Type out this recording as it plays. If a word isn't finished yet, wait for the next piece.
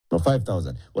or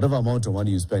 5,000. Whatever amount of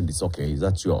money you spend, it's okay.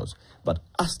 That's yours. But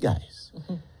us guys,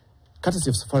 courtesy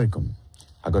of Safaricom,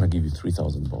 are going to give you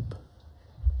 3,000 bob.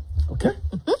 Okay?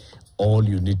 All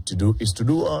you need to do is to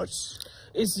do what?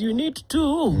 Is you need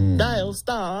to dial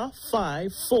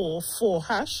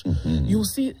 *544#. You'll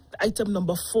see item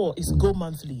number 4 is go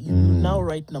monthly. You now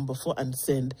write number 4 and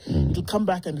send. It'll come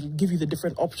back and it'll give you the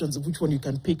different options of which one you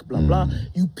can pick, blah, blah.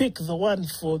 You pick the one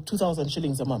for 2,000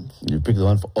 shillings a month. You pick the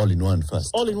one for all-in-one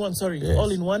first. All-in-one, sorry. Yes.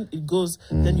 All-in-one, it goes.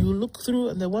 Then you look through,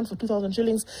 and the one for 2,000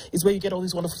 shillings is where you get all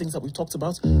these wonderful things that we've talked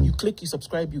about. You click, you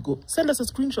subscribe, you go. Send us a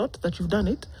screenshot that you've done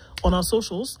it on our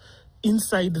socials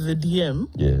inside the DM.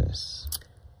 Yes.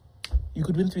 You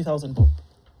could win 3,000 bob.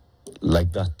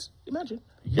 Like that. Imagine.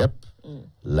 Yep.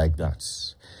 Like that.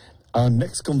 Our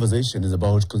next conversation is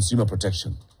about consumer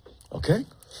protection. Okay?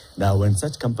 Now, when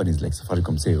such companies like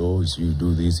Safaricom say, oh, if you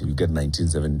do this, you get 19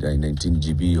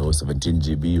 GB or 17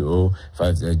 GB or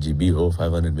 5 GB or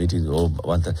 500 meetings or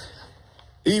 1,000.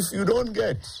 If you don't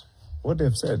get what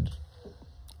they've said,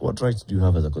 what rights do you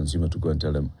have as a consumer to go and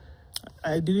tell them?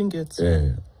 I didn't get.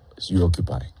 You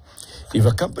occupy. If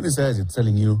a company says it's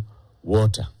selling you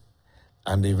water,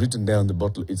 and they've written there on the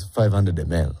bottle it's 500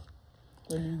 ml,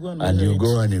 and you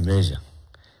go and you measure,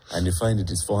 and you find it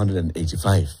is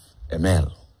 485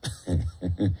 ml,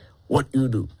 what you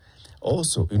do?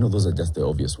 Also, those are just the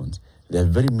obvious ones. There are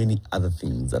very many other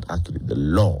things that actually the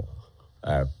law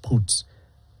puts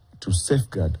to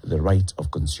safeguard the right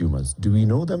of consumers. Do we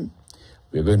know them?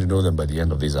 We're going to know them by the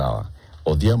end of this hour.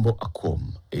 Odhiambo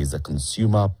Akwom is a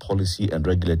consumer policy and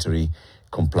regulatory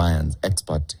compliance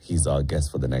expert. He's our guest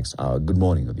for the next hour. Good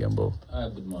morning, Odhiambo.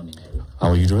 Good morning. How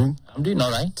are you doing? I'm doing all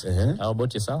right. How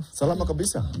about yourself? Salama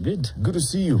kabisa. Good. Good to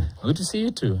see you. Good to see you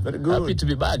too. Very good. Happy to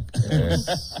be back.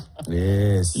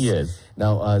 Yes. Yes.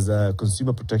 Now, as a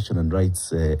consumer protection and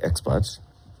rights expert,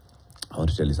 I want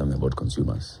to tell you something about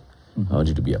consumers. I want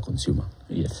you to be a consumer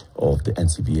of the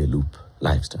NCBA Loop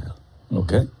lifestyle.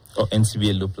 Okay? Oh,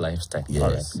 NCBA Loop lifestyle. Yes. All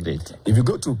right. Great. If you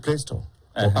go to Play Store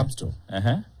or App Store,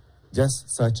 just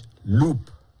search Loop.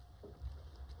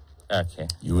 Okay.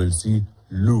 You will see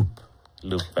Loop.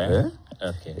 Loop, Okay.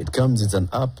 It comes, it's an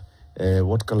app.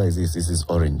 What color is this? This is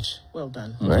orange. Well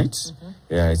done. Right?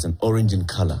 Yeah, it's an orange in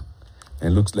color.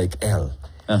 And it looks like L.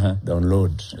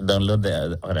 Download. Download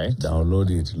the, all right. Download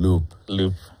it, Loop.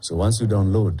 Loop. So once you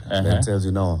download, then it tells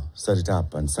you now, set it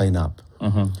up and sign up.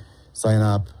 Sign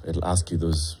up, it'll ask you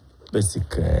those basic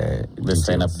the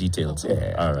sign up details.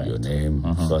 Yeah, all right. Your name,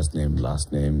 first name,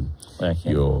 last name,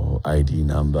 Okay. your ID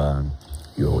number,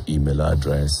 your email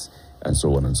address, and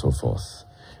so on and so forth.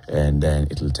 And then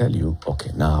it'll tell you,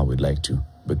 okay, now we'd like to,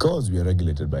 because we are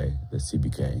regulated by the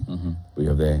CBK, we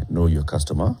have the know your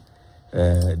customer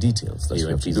details that you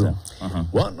have to do.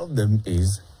 One of them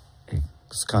is a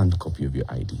scanned copy of your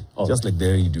ID. Just like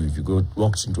there you do, if you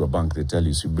walk into a bank, they tell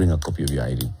you, so you bring a copy of your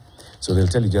ID. So they'll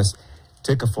tell you just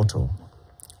take a photo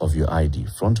of your ID,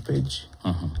 front page,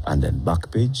 and then back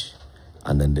page,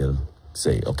 and then they'll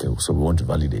say, okay, so we want to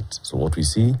validate. So what we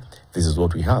see, this is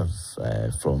what we have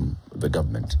from the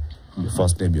government. Your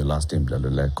first name, your last name, blah,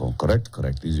 blah, blah,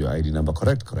 correct. This is your ID number,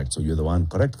 correct. So you're the one,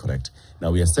 correct.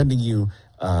 Now we are sending you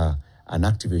an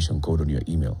activation code on your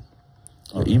email.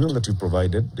 The email that you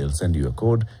provided, they'll send you a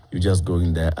code. You just go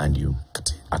in there and you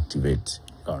activate.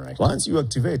 All right. Once you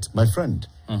activate, my friend,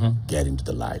 get into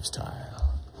the lifestyle.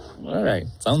 All right.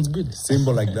 Sounds good.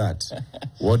 Simple like that.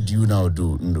 What do you now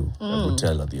do, Ndu?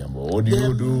 What do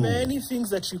you do? There are many things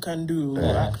that you can do,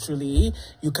 actually.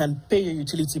 You can pay your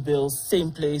utility bills,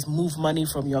 same place, move money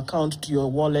from your account to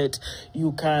your wallet.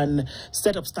 You can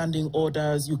set up standing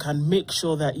orders. You can make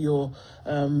sure that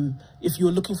if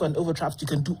you're looking for an overdraft, you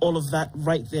can do all of that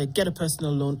right there. Get a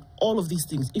personal loan, all of these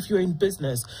things. If you're in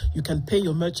business, you can pay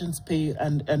your merchants pay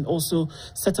and also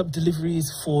set up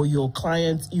deliveries for your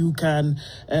clients. You can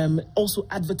also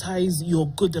advertise your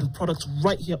goods and products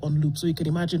right here on Loop. So you can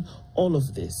imagine all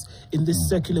of this in this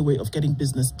circular way of getting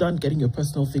business done, getting your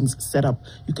personal things set up.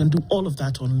 You can do all of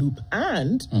that on Loop.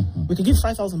 And we can give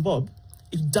 5,000 bob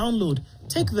if you download.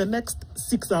 Take the next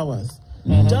 6 hours.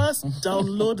 Just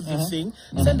download the thing,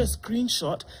 send a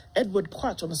screenshot, Edward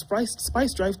Quatch on a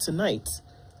Spice Drive tonight.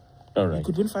 All right. You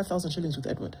could win 5,000 shillings with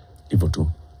Edward. Evo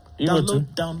 2.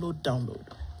 Download.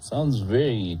 Sounds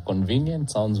very convenient,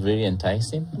 sounds very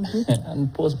enticing,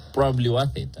 and probably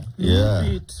worth it.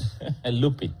 Yeah.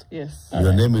 Loop it. Yes.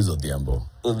 Your name is Odhiambo.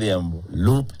 Odhiambo.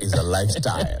 Loop is a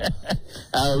lifestyle.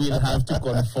 I will have to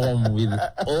conform with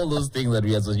all those things that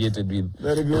we associated with.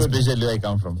 Very good. Especially where I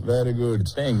come from. Very good.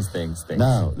 Thanks.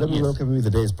 Now, let me welcome you with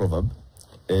today's proverb.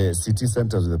 city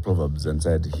centers with the proverbs and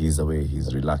said he's away,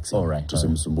 he's relaxing. All right.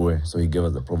 So he gave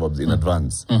us the proverbs in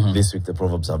advance. This week the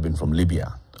proverbs have been from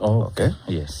Libya. Oh, okay.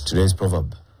 Yes. Today's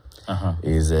proverb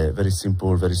is very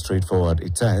simple, very straightforward.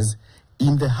 It says,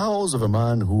 in the house of a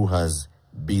man who has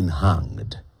been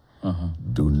hanged,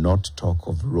 do not talk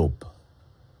of rope.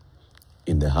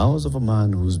 In the house of a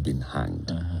man who's been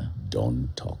hanged,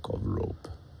 don't talk of rope.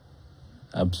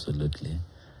 Absolutely.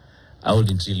 I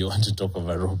wouldn't really want to talk of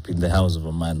a rope in the house of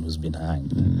a man who's been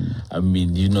hanged. I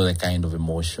mean, you know the kind of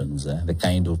emotions, the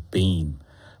kind of pain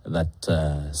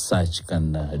that such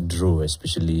can draw,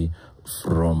 especially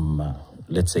from,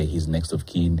 let's say, his next of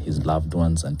kin, his loved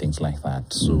ones, and things like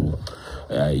that. So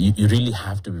you really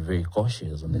have to be very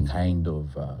cautious on the kind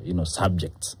of,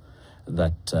 subjects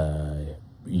that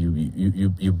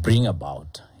you bring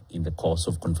about in the course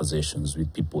of conversations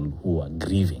with people who are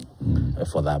grieving,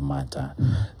 for that matter.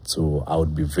 So I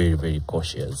would be very, very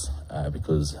cautious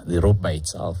because the rope by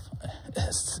itself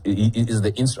is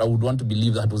the I would want to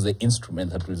believe that was the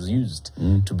instrument that was used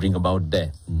to bring about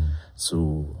death.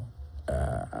 So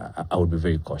I would be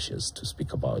very cautious to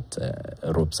speak about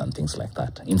ropes and things like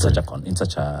that in such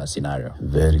a scenario.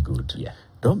 Very good. Yeah.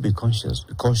 Don't be cautious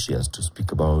to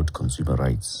speak about consumer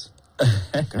rights.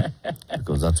 Okay?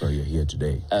 Because that's why you're here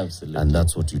today. Absolutely. And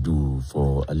that's what you do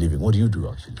for a living. What do you do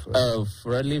actually for a living?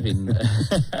 For a living,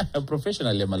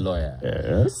 professionally I'm a lawyer.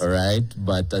 Yes. All right.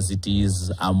 But as it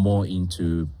is, I'm more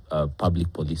into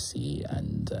public policy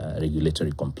and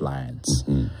regulatory compliance.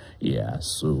 Yeah.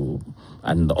 So,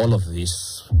 and all of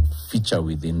this feature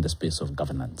within the space of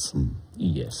governance.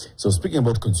 Yes. So speaking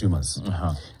about consumers,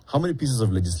 how many pieces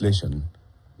of legislation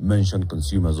mention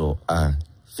consumers or are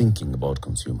thinking about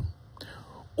consumer?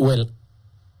 Well,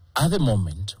 at the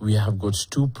moment, we have got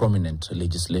two prominent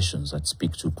legislations that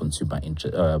speak to consumer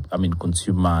interest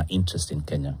in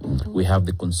Kenya. We have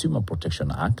the Consumer Protection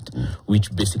Act,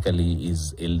 which basically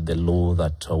is the law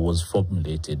that was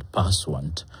formulated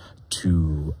pursuant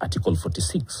to Article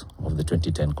 46 of the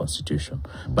 2010 Constitution.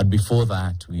 But before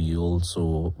that, we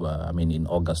also, in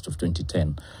August of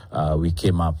 2010, we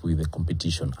came up with the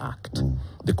Competition Act.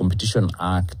 The Competition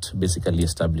Act basically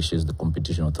establishes the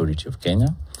Competition Authority of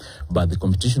Kenya, but the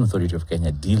Competition Authority of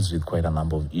Kenya deals with quite a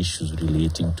number of issues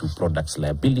relating to products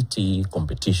liability,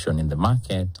 competition in the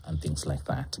market, and things like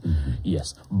that.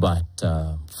 Yes, but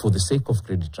for the sake of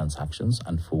credit transactions,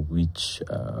 and for which,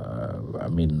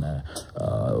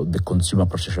 the Consumer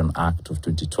Protection Act of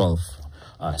 2012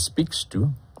 speaks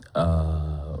to,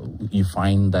 you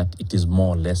find that it is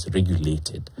more or less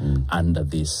regulated under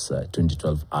this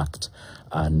 2012 Act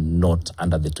and not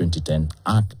under the 2010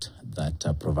 Act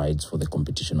that provides for the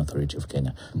Competition Authority of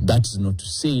Kenya. That is not to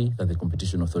say that the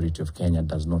Competition Authority of Kenya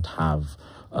does not have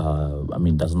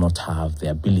the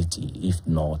ability, if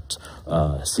not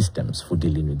systems for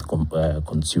dealing with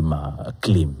consumer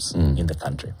claims in the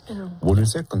country. When we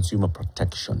say consumer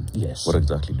protection, yes, what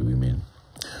exactly do we mean?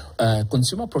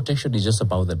 Consumer protection is just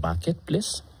about the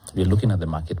marketplace. We're looking at the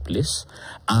marketplace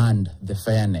and the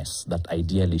fairness that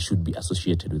ideally should be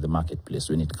associated with the marketplace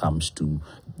when it comes to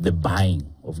the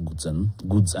buying of goods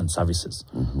and services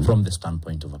from the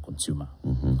standpoint of a consumer,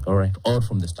 all right, or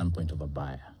from the standpoint of a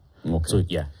buyer. Okay. So,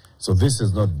 yeah. So this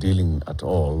is not dealing at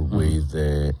all with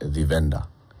the vendor.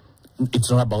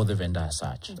 It's not about the vendor as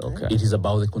such. Okay. It is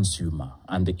about the consumer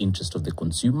and the interest of the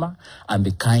consumer and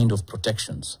the kind of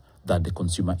protections that the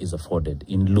consumer is afforded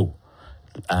in law.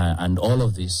 And all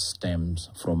of this stems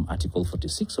from Article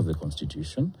 46 of the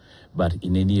Constitution. But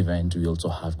in any event, we also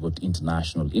have got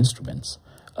international instruments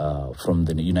from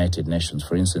the United Nations.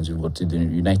 For instance, we've got the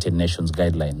United Nations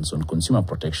guidelines on consumer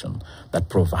protection that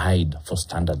provide for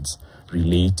standards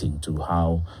relating to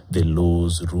how the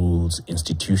laws, rules,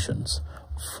 institutions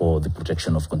for the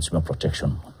protection of consumer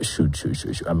protection should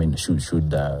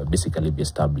basically be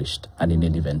established and in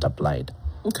any event applied.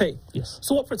 Okay. Yes.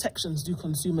 So what protections do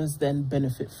consumers then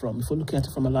benefit from if we're looking at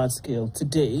it from a large scale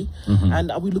today?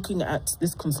 And are we looking at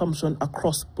this consumption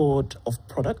across board of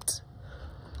products?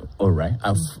 All right.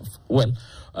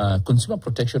 Consumer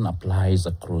protection applies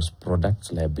across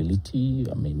products liability.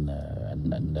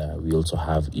 And we also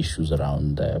have issues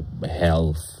around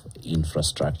health,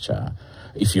 infrastructure.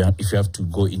 If you have to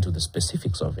go into the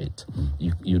specifics of it,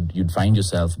 you'd find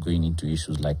yourself going into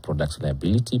issues like products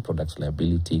liability,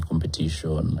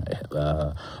 competition,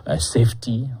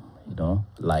 safety.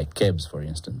 Like KEBS, for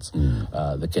instance,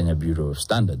 the Kenya Bureau of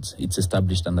Standards. It's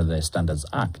established under the Standards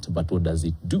Act, but what does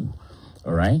it do?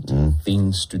 All right,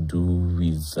 things to do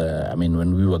with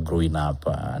when we were growing up,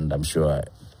 and I'm sure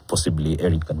possibly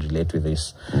Eric can relate with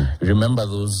this. Remember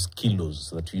those kilos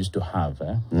that we used to have,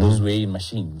 those weighing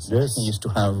machines? Yes. We used to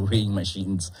have weighing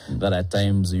machines that at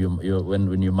times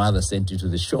when your mother sent you to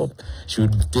the shop, she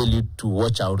would tell you to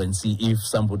watch out and see if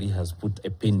somebody has put a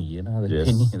penny, the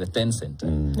penny, the 10 cent,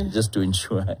 just to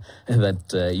ensure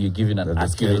that you're giving an the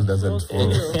scale accurate, doesn't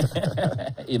fall.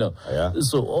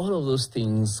 So all of those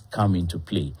things come into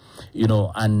play,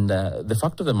 and the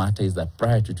fact of the matter is that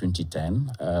prior to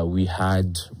 2010, we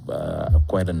had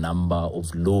quite a number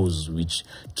of laws which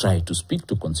try to speak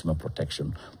to consumer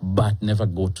protection, but never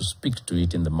go to speak to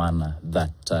it in the manner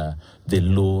that the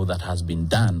law that has been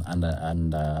done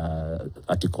under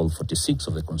Article 46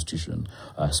 of the Constitution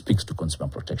speaks to consumer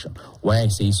protection. Why I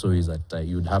say so is that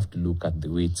you'd have to look at the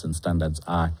Weights and Standards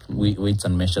Act, Weights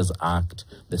and Measures Act,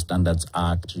 the Standards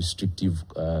Act, restrictive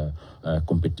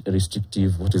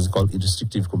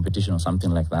competition or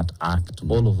something like that Act.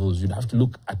 All of those, you'd have to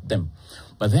look at them.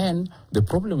 But then the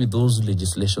problem with those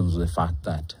legislations was the fact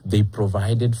that they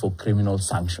provided for criminal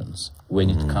sanctions when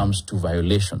it comes to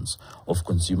violations of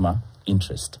consumer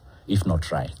interest, if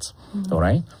not rights. All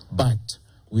right? But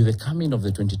with the coming of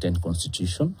the 2010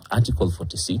 Constitution, Article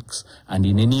 46, and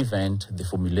in any event, the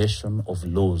formulation of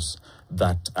laws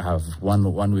that have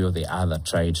one way or the other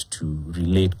tried to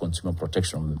relate consumer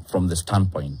protection from the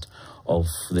standpoint of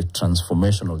the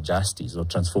transformational justice or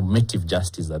transformative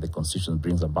justice that the Constitution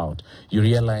brings about, you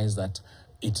realize that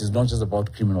it is not just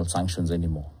about criminal sanctions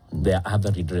anymore. There are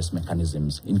other redress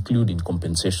mechanisms, including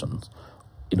compensations,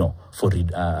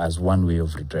 as one way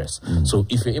of redress. So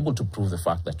if you're able to prove the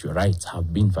fact that your rights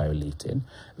have been violated,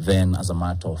 then as a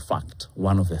matter of fact,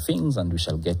 one of the things, and we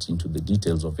shall get into the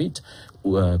details of it,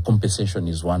 compensation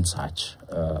is one such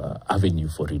avenue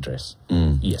for redress.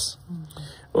 Yes.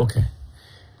 Okay.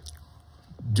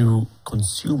 Do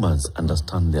consumers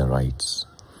understand their rights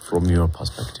from your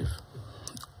perspective?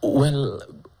 Well,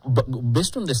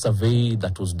 based on the survey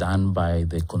that was done by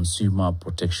the Consumer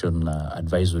Protection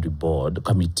Advisory Board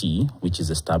Committee, which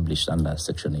is established under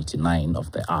Section 89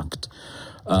 of the Act,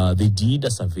 they did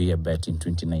a survey a bit in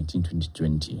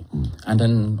 2019-2020. And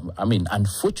then,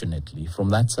 unfortunately, from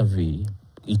that survey,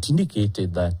 it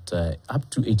indicated that up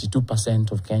to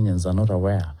 82% of Kenyans are not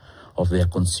aware of their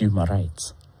consumer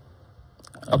rights.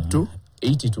 Up to?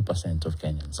 82% of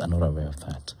Kenyans are not aware of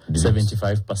that.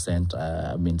 75%,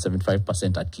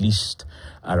 75% at least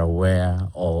are aware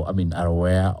of,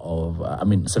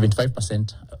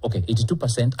 75%,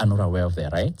 82% are not aware of their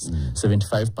rights.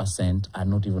 75% are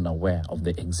not even aware of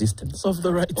the existence of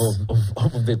the rights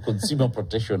of the Consumer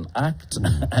Protection Act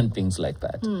and things like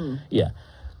that. Yeah.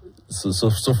 So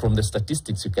from the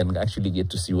statistics, you can actually get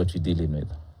to see what you're dealing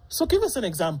with. So give us an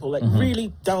example, like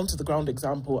really down to the ground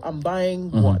example. I'm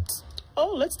buying what?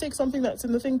 Oh, let's take something that's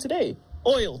in the thing today.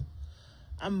 Oil.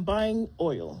 I'm buying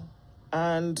oil.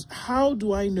 And how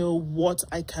do I know what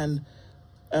I can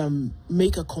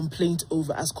make a complaint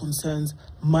over as concerns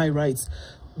my rights?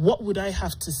 What would I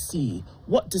have to see?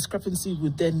 What discrepancy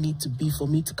would there need to be for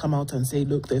me to come out and say,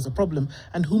 look, there's a problem,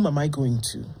 and whom am I going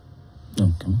to?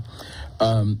 Okay.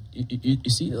 You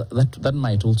see, that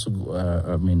might also,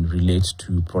 relate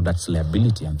to products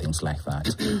liability and things like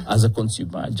that. As a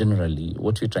consumer, generally,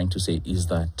 what we're trying to say is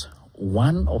that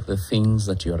one of the things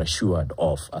that you're assured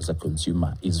of as a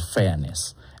consumer is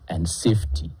fairness and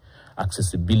safety,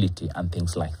 accessibility, and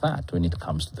things like that when it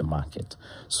comes to the market.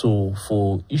 So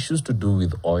for issues to do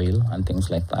with oil and things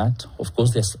like that, of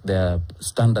course, there are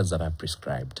standards that are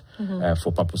prescribed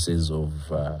for purposes of,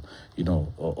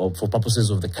 for purposes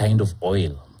of the kind of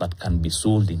oil that can be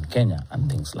sold in Kenya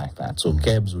and things like that. So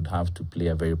KEBS would have to play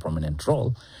a very prominent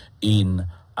role in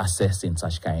assessing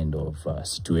such kind of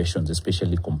situations,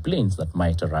 especially complaints that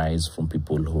might arise from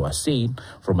people who are saying,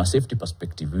 from a safety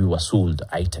perspective, we were sold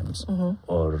items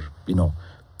or,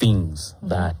 things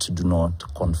that do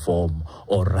not conform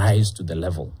or rise to the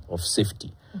level of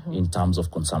safety in terms of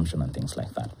consumption and things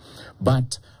like that.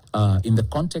 But in the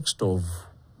context of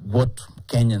what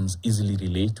Kenyans easily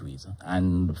relate with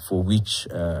and for which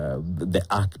the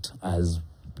Act has,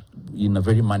 in a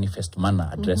very manifest manner,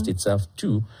 addressed itself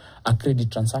to, are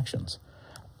credit transactions.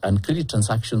 And credit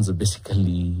transactions are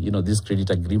basically, these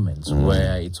credit agreements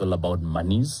where it's all about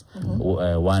monies.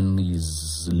 One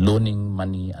is loaning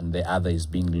money and the other is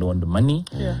being loaned money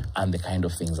and the kind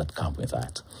of things that come with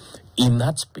that. In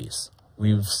that space,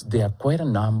 there are quite a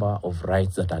number of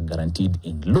rights that are guaranteed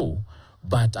in law.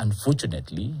 But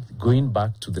unfortunately, going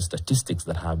back to the statistics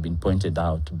that have been pointed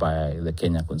out by the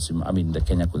Kenya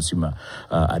Consumer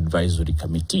Advisory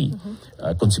Committee,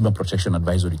 Consumer Protection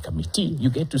Advisory Committee,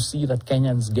 you get to see that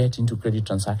Kenyans get into credit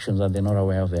transactions and they're not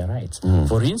aware of their rights.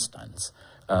 For instance,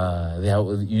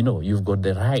 you've got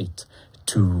the right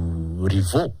to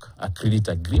revoke a credit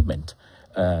agreement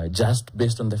just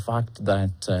based on the fact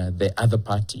that the other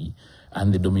party,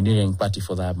 and the domineering party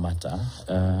for that matter,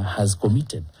 has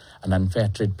committed an unfair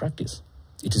trade practice.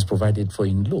 It is provided for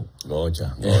in law.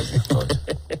 Roger.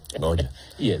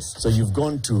 Yes. So you've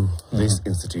gone to this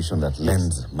institution that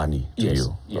lends money to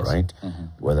you, all right?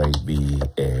 Whether it be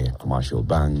a commercial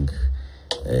bank,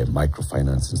 a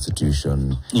microfinance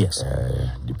institution,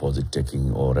 deposit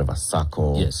taking or whatever,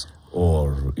 SACCO,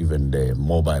 or even the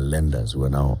mobile lenders who are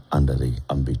now under the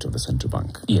ambit of the central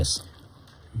bank. Yes.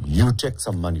 You take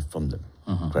some money from them,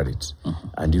 credit,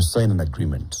 and you sign an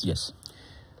agreement. Yes.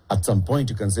 At some point,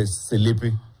 you can say,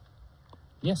 Silipi,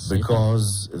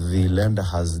 because the lender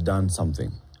has done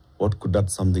something. What could that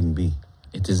something be?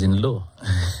 It is in law.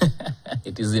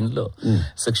 It is in law.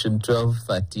 Section 12,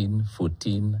 13,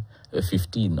 14,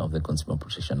 15 of the Consumer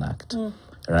Protection Act.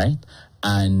 Right?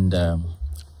 And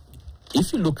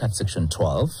if you look at Section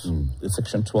 12,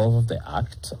 Section 12 of the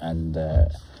Act, and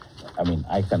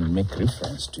I can make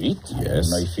reference to it. Yes. I don't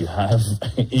know if you have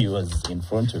yours in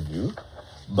front of you.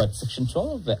 But Section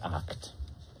 12 of the Act,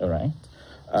 all right,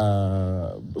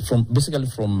 from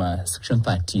Section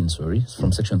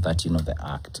 13 of the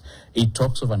Act, it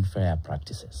talks of unfair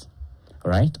practices,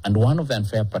 all right? And one of the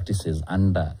unfair practices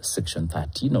under Section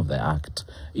 13 of the Act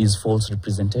is false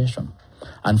representation.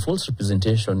 And false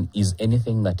representation is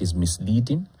anything that is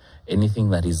misleading, anything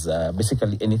that is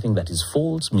anything that is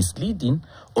false, misleading,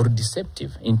 or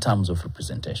deceptive in terms of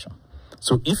representation.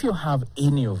 So if you have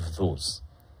any of those,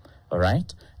 all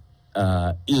right,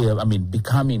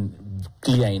 becoming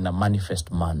clear in a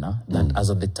manifest manner that as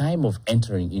at the time of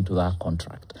entering into that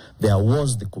contract, there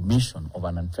was the commission of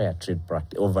an unfair trade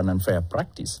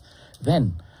practice,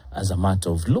 then as a matter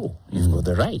of law, you've got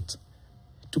the right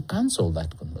to cancel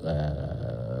that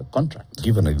contract.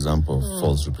 Give an example of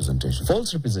false representation.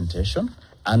 False representation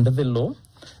under the law.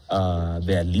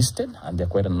 They are listed, and there are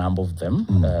quite a number of them.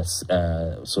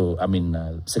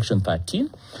 Section 13,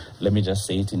 let me just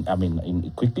say it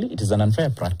quickly. It is an unfair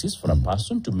practice for a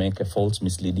person to make a false,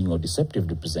 misleading, or deceptive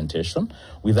representation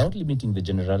without limiting the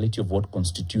generality of what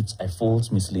constitutes a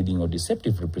false, misleading, or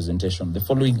deceptive representation. The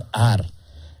following are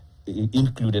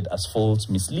included as false,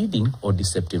 misleading, or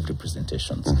deceptive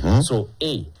representations. So,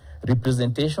 A,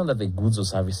 representation that the goods or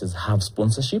services have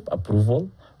sponsorship,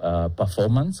 approval,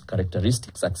 performance,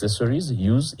 characteristics, accessories,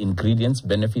 use, ingredients,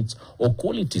 benefits, or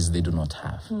qualities they do not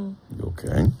have.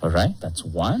 Okay. All right, that's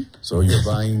one. So you're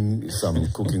buying some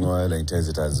cooking oil and it says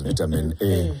it has vitamin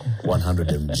A 100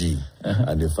 mg,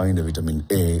 and you find the vitamin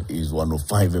A is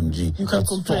 105 mg. You can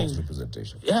complain. False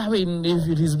representation. Yeah, if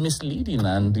it is misleading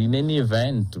and in any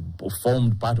event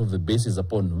formed part of the basis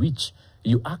upon which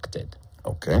you acted.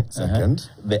 Okay,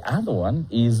 second. The other one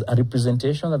is a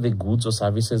representation that the goods or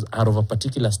services are of a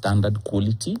particular standard,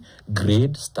 quality,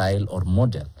 grade, style, or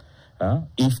model.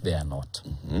 If they are not,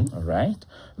 all right?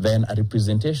 Then a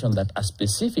representation that a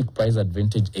specific price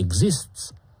advantage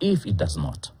exists if it does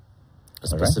not. A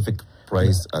specific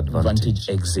price advantage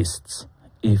exists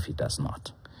if it does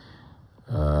not.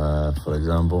 For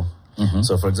example?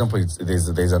 So, for example,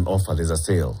 there's an offer, there's a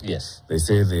sale. Yes. They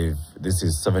say this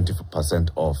is 70%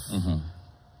 off,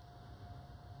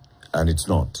 and it's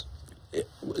not.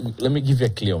 Let me give you a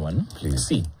clear one. Please.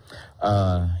 See,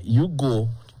 you go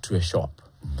to a shop.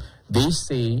 They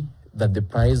say that the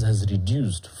price has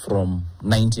reduced from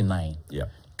 99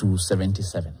 to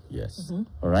 77. Yes.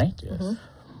 All right? Yes.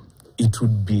 It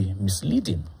would be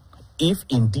misleading if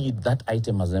indeed that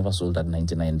item has never sold at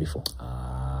 99 before.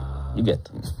 You get?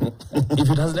 If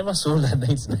it has never sold at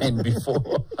 99 before.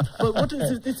 But what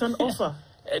is it? It's an offer.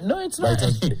 No, it's not.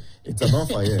 It's an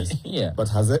offer, yes. Yeah. But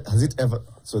has it ever...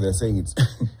 So they're saying it's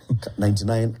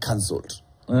 99 cancelled.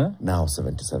 Now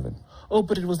 77. Oh,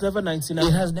 but it was never 99.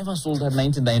 It has never sold at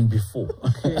 99 before.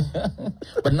 Okay.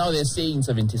 But now they're saying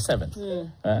 77.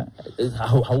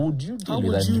 How would you deal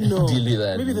with that? How would you know? Deal with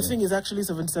that? Maybe the thing is actually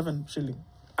 77 shilling.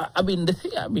 Okay.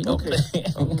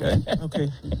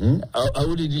 Okay. I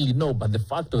wouldn't really know, but the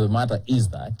fact of the matter is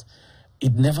that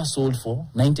it never sold for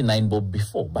 99 bob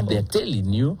before, but they're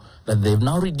telling you that they've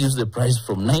now reduced the price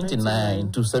from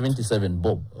 99 to 77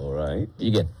 bob. All right.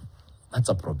 You get? That's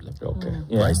a problem. Okay.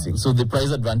 Pricing. So the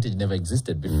price advantage never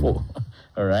existed before.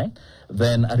 All right.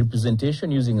 Then a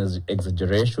representation using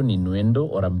exaggeration, innuendo,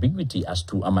 or ambiguity as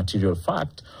to a material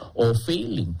fact, or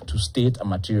failing to state a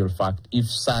material fact if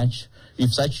such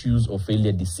use or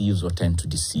failure deceives or tend to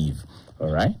deceive.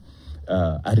 All right.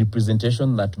 a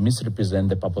representation that misrepresent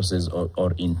the purposes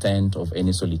or intent of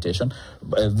any solicitation.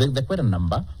 They're quite a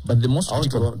number, but the most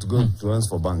critical... to go to answer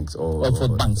for banks or for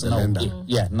banks. Now,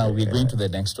 now we're going to the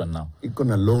next one now.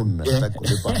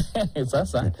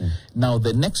 Now,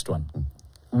 the next one,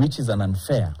 which is an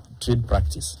unfair trade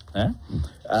practice,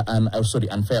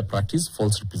 unfair practice,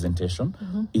 false representation.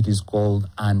 It is called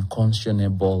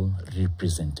unconscionable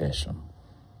representation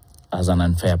as an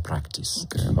unfair practice.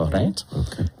 Okay. All right?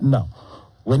 Okay. Now,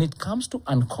 when it comes to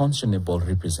unconscionable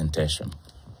representation,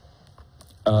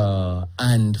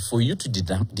 and for you to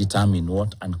determine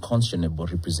what unconscionable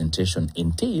representation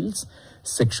entails,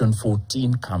 Section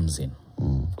 14 comes in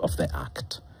of the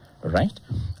Act, right?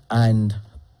 And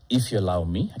if you allow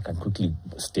me, I can quickly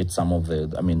state some of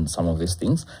these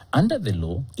things. Under the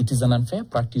law, it is an unfair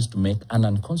practice to make an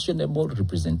unconscionable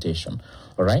representation.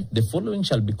 All right? The following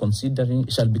shall be considered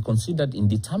in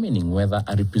determining whether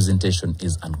a representation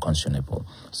is unconscionable.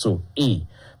 So, A,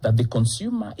 that the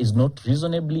consumer is not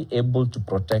reasonably able to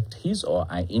protect his or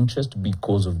her interest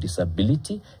because of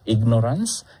disability,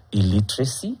 ignorance,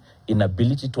 illiteracy,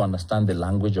 inability to understand the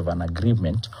language of an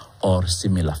agreement, or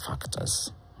similar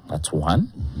factors. That's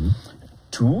one.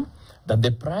 2, that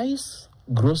the price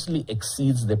grossly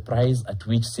exceeds the price at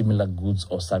which similar goods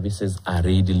or services are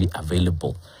readily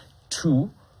available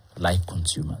to like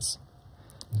consumers.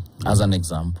 As an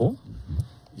example,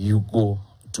 you go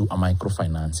to a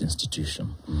microfinance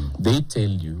institution. They tell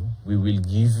you, we will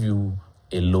give you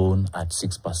a loan at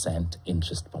 6%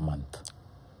 interest per month.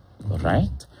 All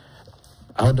right?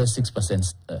 How does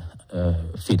 6%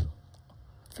 feel?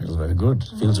 Feels very good.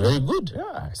 Feels very good.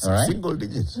 Yeah, it's all right? Single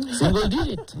digit. Single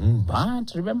digit.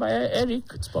 But remember, Eric,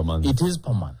 it's per month. It is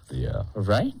per month. Yeah.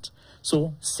 Right?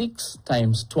 So 6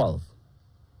 times 12.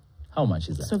 How much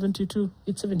is that? 72.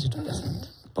 It's 72%.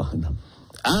 Per annum.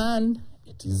 And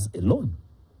it is a loan.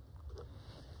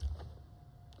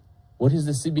 What is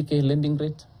the CBK lending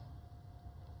rate?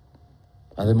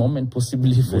 At the moment,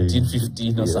 possibly 14,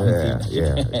 15 or something.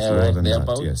 Yeah, right,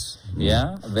 thereabout. Yes.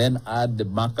 Yeah, then add the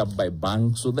markup by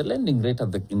bank. So the lending rate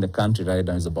in the country right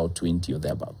now is about 20 or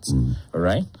thereabouts. All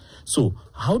right? So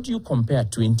how do you compare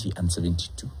 20 and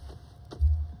 72?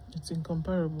 It's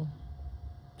incomparable.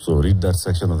 So read that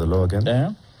section of the law again.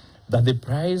 That the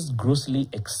price grossly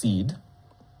exceeds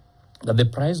the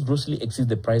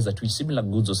price at which similar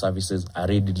goods or services are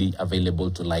readily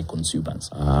available to like consumers.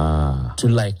 To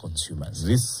like consumers.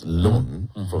 This loan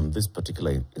from this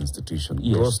particular institution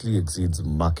grossly exceeds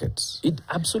markets. It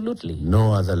absolutely.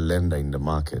 No other lender in the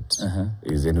market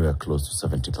is anywhere close to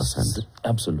 70%.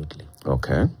 Absolutely.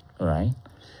 Okay. All right.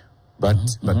 But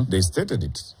they stated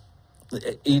it.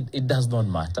 It does not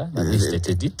matter that they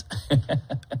stated it.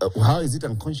 How is it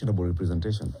unconscionable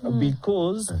representation?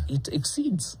 Because it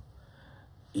exceeds.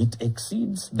 It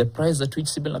exceeds the price at which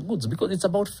similar goods, because it's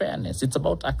about fairness, it's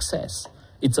about access,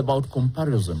 it's about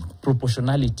comparison,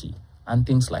 proportionality, and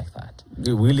things like that.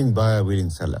 The willing buyer, willing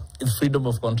seller. Freedom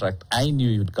of contract. I knew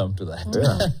you'd come to that.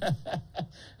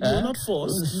 Yeah. You're not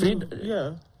forced.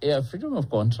 Freedom of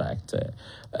contract.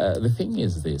 The thing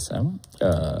is this.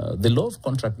 The law of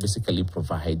contract basically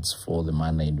provides for the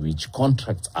manner in which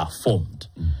contracts are formed.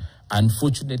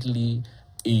 Unfortunately,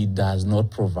 it does not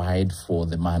provide for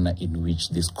the manner in which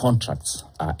these contracts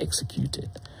are executed.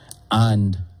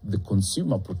 And the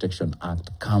Consumer Protection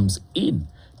Act comes in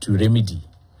to remedy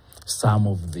some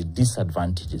of the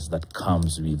disadvantages that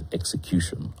comes with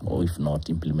execution, or if not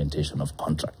implementation of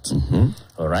contracts.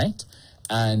 All right?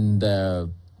 And the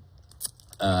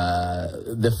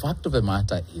fact of the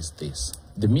matter is this.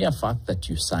 The mere fact that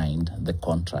you signed the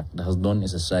contract does not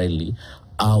necessarily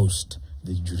oust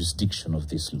the jurisdiction of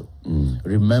this law.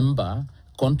 Remember,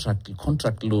 contract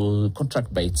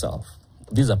by itself,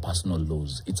 these are personal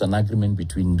laws. It's an agreement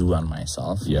between you and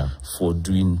myself for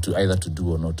either to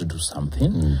do or not to do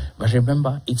something. But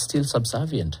remember, it's still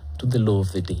subservient to the law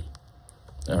of the day.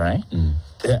 All right?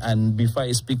 And before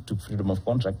I speak to freedom of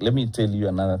contract, let me tell you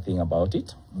another thing about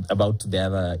it, about the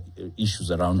other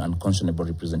issues around unconscionable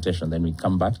representation. Then we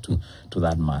come back to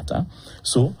that matter.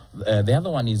 So the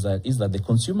other one is that the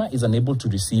consumer is unable to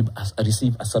receive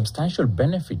a substantial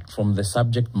benefit from the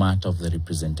subject matter of the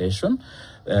representation,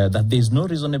 that there is no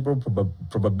reasonable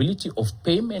probability of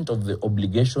payment of the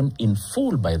obligation in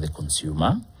full by the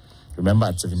consumer. Remember,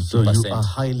 at 72%. So you are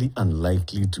highly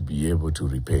unlikely to be able to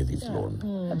repay this loan.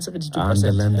 At 72%. And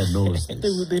the lender knows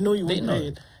this. They know you won't pay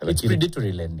it. It's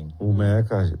predatory lending.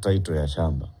 Umeweka title ya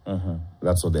shamba.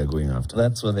 That's what they're going after.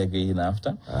 That's what they're going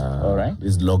after. All right.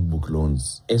 These logbook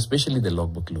loans. Especially the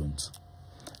logbook loans.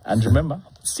 And remember,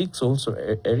 6 also,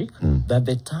 Eric, that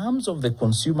the terms of the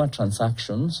consumer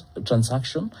transaction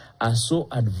are so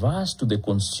adverse to the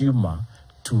consumer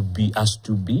to be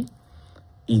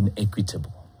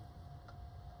inequitable.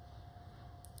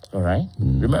 All right?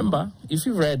 Remember, if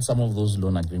you've read some of those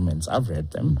loan agreements, I've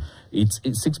read them, it's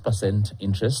 6%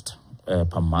 interest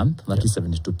per month, that is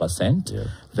 72%. Yeah.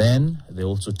 Then they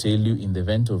also tell you in the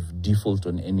event of default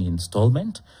on any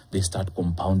installment, they start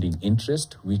compounding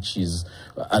interest, which is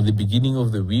at the beginning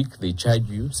of the week, they charge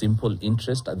you simple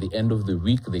interest. At the end of the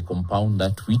week, they compound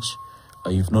that which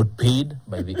you've not paid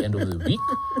by the end of the week.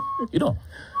 You know.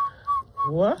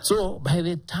 What? So by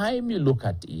the time you look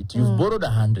at it, you've borrowed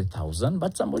 100,000,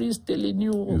 but somebody is telling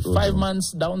you 5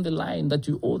 months down the line that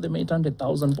you owe them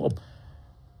 800,000, Bob.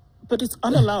 But it's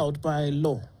unallowed by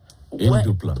law. In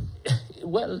Duplam.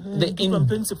 Well, The Duplam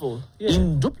principle. Yeah.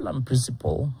 In Duplam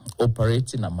principle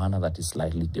operates in a manner that is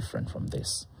slightly different from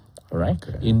this. All right?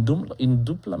 Okay. In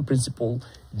Duplam principle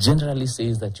generally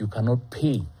says that you cannot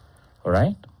pay, all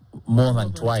right, more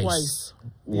than twice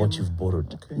what you've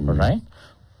borrowed. Okay. All right?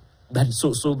 That is,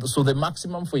 so the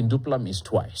maximum for Induplam is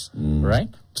twice, right?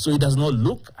 So it does not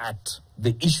look at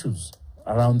the issues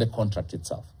around the contract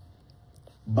itself.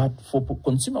 But for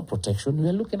consumer protection, we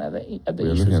are looking at the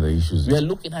issues. We are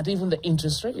looking at even the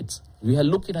interest rates. We are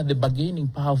looking at the bargaining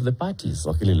power of the parties.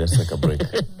 Luckily, let's take a break.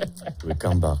 We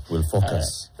come back, we'll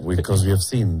focus. Because we have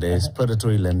seen there's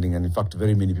predatory lending, and in fact,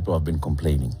 very many people have been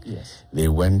complaining. Yes. They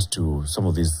went to some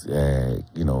of these,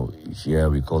 here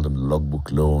we call them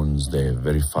logbook loans, they're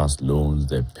very fast loans,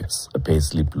 they're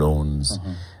pay-slip loans.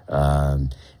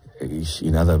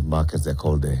 In other markets, they're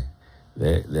called the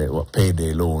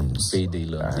payday loans. Payday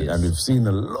loans, yes. And we've seen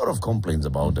a lot of complaints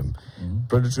about them.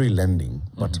 Predatory lending,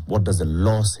 but what does the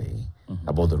law say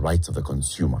about the rights of the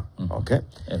consumer? Okay?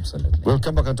 Absolutely. We'll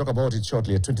come back and talk about it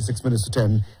shortly at 26 minutes to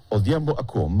 10. Odhiambo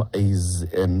Akom is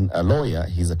a lawyer.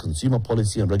 He's a consumer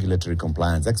policy and regulatory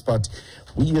compliance expert.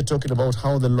 We are talking about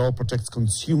how the law protects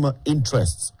consumer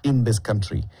interests in this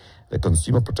country. The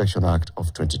Consumer Protection Act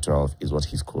of 2012 is what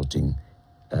he's quoting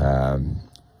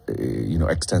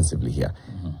extensively here.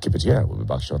 Keep it here. We'll be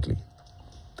back shortly.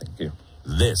 Thank you.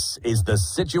 This is the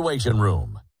Situation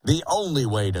Room, the only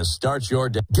way to start your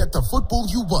day. Get the football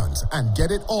you want and get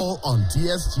it all on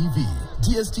DSTV.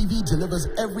 DSTV delivers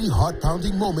every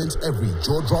heart-pounding moment, every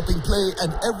jaw-dropping play,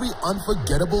 and every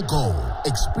unforgettable goal.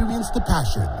 Experience the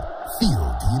passion. Feel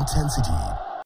the intensity.